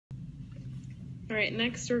All right,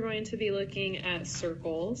 next we're going to be looking at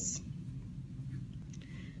circles.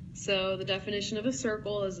 So the definition of a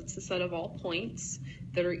circle is it's a set of all points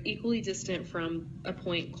that are equally distant from a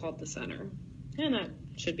point called the center. And that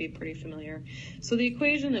should be pretty familiar. So the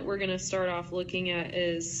equation that we're going to start off looking at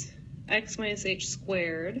is x minus h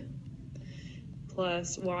squared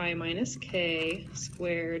plus y minus k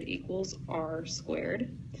squared equals r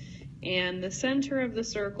squared. And the center of the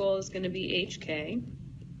circle is going to be hk.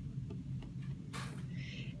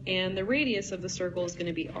 And the radius of the circle is going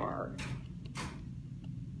to be r.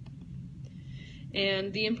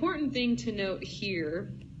 And the important thing to note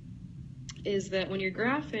here is that when you're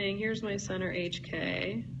graphing, here's my center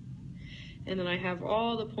hk, and then I have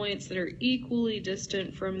all the points that are equally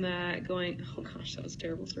distant from that going, oh gosh, that was a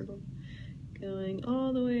terrible circle, going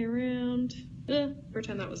all the way around.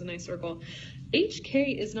 Pretend that was a nice circle.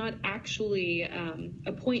 HK is not actually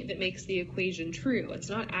a point that makes the equation true. It's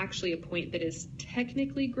not actually a point that is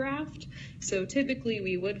technically graphed. So typically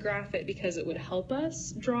we would graph it because it would help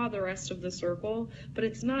us draw the rest of the circle, but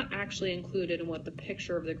it's not actually included in what the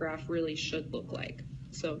picture of the graph really should look like.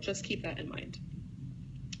 So just keep that in mind.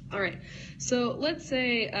 All right, so let's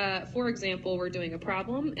say, for example, we're doing a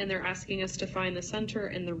problem and they're asking us to find the center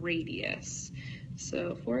and the radius.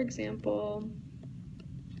 So for example,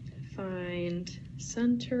 find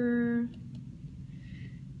center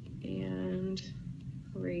and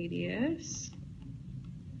radius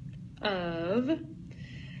of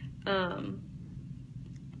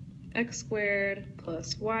x squared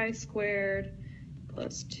plus y squared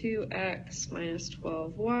plus 2x minus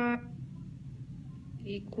 12y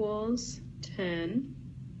equals 10.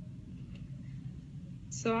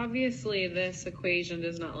 So obviously this equation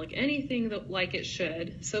does not look anything like it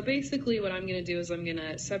should. So basically what I'm going to do is I'm going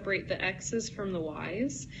to separate the x's from the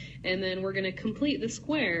y's, and then we're going to complete the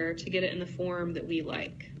square to get it in the form that we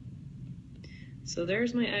like. So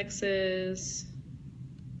there's my x's,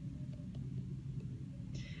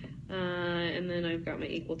 and then I've got my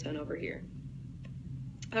equal 10 over here.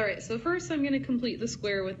 All right, so first I'm going to complete the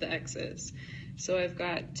square with the x's. So I've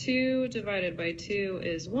got 2 divided by 2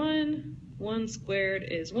 is 1. 1 squared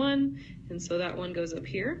is 1, and so that 1 goes up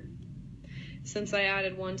here. Since I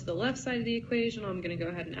added 1 to the left side of the equation, I'm going to go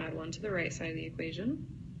ahead and add 1 to the right side of the equation.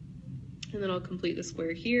 And then I'll complete the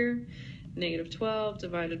square here. Negative 12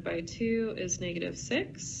 divided by 2 is negative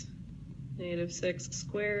 6. Negative 6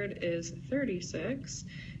 squared is 36.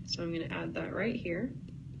 So I'm going to add that right here.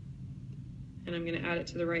 And I'm going to add it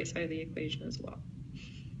to the right side of the equation as well.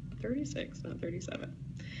 36, not 37.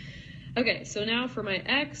 Okay, so now for my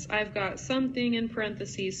x, I've got something in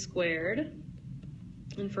parentheses squared.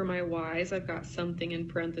 And for my y's, I've got something in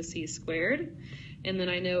parentheses squared. And then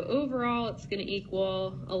I know overall it's going to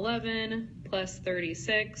equal 11 plus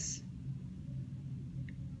 36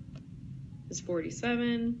 is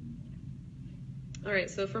 47. All right,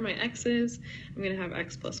 so for my x's, I'm going to have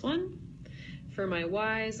x plus 1. For my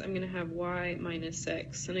y's, I'm going to have y minus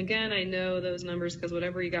 6. And again, I know those numbers because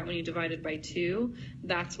whatever you got when you divided by 2,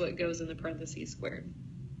 that's what goes in the parentheses squared.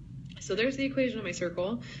 So there's the equation of my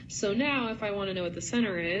circle. So now if I want to know what the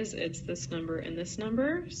center is, it's this number and this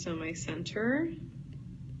number. So my center,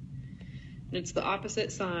 and it's the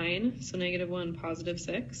opposite sign, so negative 1, positive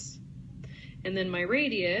 6. And then my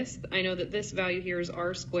radius, I know that this value here is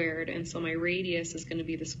r squared, and so my radius is going to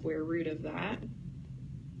be the square root of that.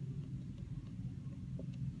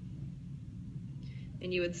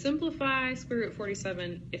 And you would simplify square root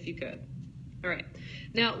 47 if you could. All right,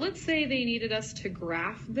 now let's say they needed us to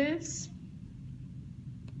graph this.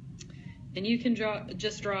 And you can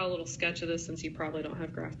just draw a little sketch of this since you probably don't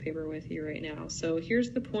have graph paper with you right now. So here's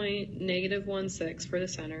the point, negative 1, 6 for the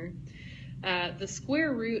center. The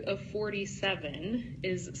square root of 47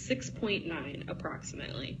 is 6.9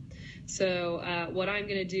 approximately. So what I'm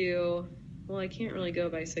going to do, well, I can't really go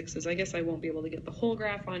by sixes. I guess I won't be able to get the whole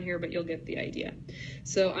graph on here, but you'll get the idea.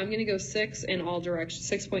 So I'm going to go 6 in all directions,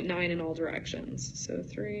 6.9 in all directions. So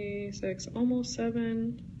 3, 6, almost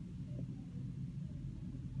 7.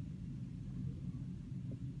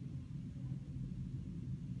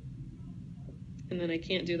 And then I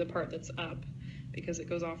can't do the part that's up because it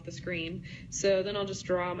goes off the screen. So then I'll just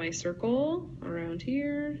draw my circle around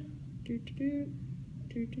here.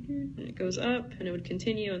 And it goes up and it would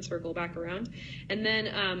continue and circle back around. And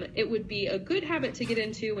then it would be a good habit to get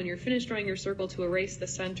into when you're finished drawing your circle to erase the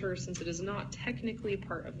center since it is not technically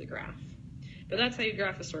part of the graph. But that's how you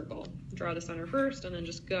graph a circle. Draw the center first and then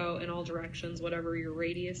just go in all directions, whatever your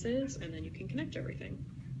radius is, and then you can connect everything.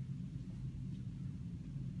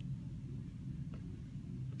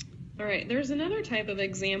 All right, there's another type of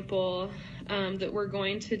example that we're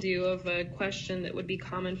going to do of a question that would be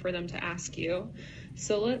common for them to ask you.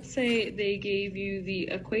 So let's say they gave you the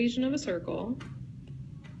equation of a circle,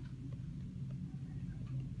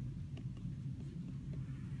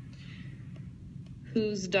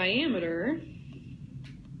 whose diameter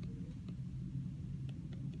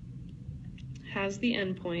has the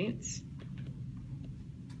endpoints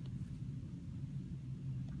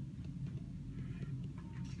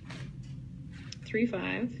 (3,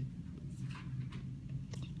 5)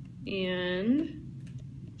 and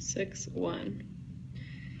 6, 1.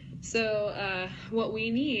 So what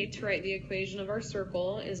we need to write the equation of our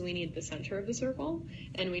circle is we need the center of the circle,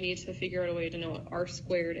 and we need to figure out a way to know what r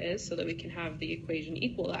squared is so that we can have the equation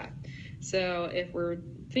equal that. So if we're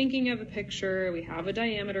thinking of a picture, we have a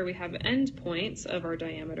diameter, we have endpoints of our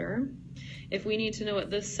diameter. If we need to know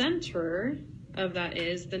what the center of that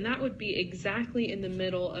is, then that would be exactly in the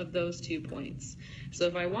middle of those 2 points. So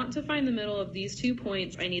if I want to find the middle of these 2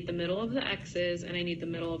 points, I need the middle of the x's and I need the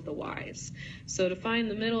middle of the y's. So to find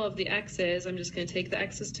the middle of the x's, I'm just going to take the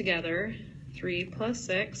x's together, 3 plus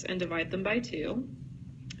 6, and divide them by 2.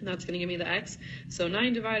 And that's going to give me the x. So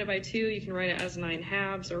 9 divided by 2, you can write it as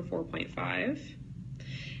 9/2 or 4.5.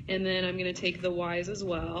 And then I'm going to take the y's as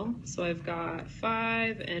well. So I've got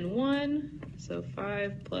 5 and 1. So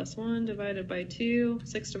 5 plus 1 divided by 2.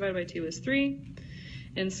 6 divided by 2 is 3.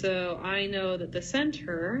 And so I know that the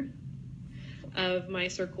center of my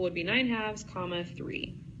circle would be 9/2,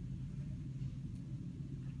 3.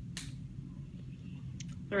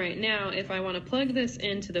 All right, now if I want to plug this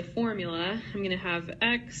into the formula, I'm going to have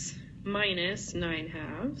x minus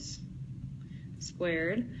 9/2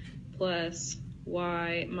 squared plus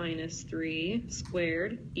y minus 3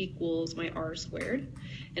 squared equals my r squared.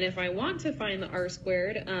 And if I want to find the r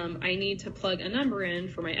squared, I need to plug a number in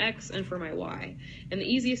for my x and for my y. And the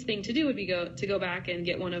easiest thing to do would be to go back and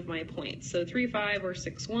get one of my points. So 3, 5 or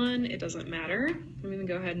 6, 1, it doesn't matter. I'm going to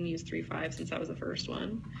go ahead and use 3, 5 since that was the first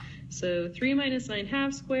one. So 3 minus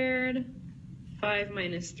 9/2 squared, 5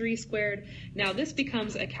 minus 3 squared. Now this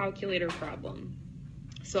becomes a calculator problem.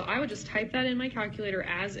 So I would just type that in my calculator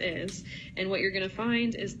as is, and what you're going to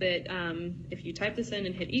find is that if you type this in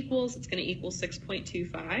and hit equals, it's going to equal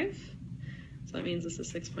 6.25. So that means this is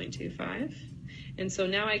 6.25. And so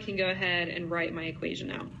now I can go ahead and write my equation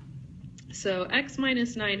out. So x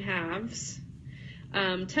minus 9/2,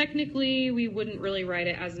 technically we wouldn't really write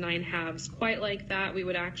it as 9/2 quite like that. We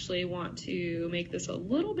would actually want to make this a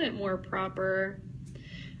little bit more proper.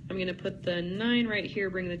 I'm going to put the 9 right here,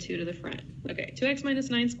 bring the 2 to the front. Okay, 2x minus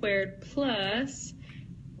 9 squared plus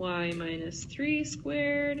y minus 3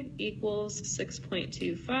 squared equals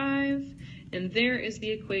 6.25. And there is the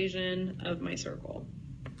equation of my circle.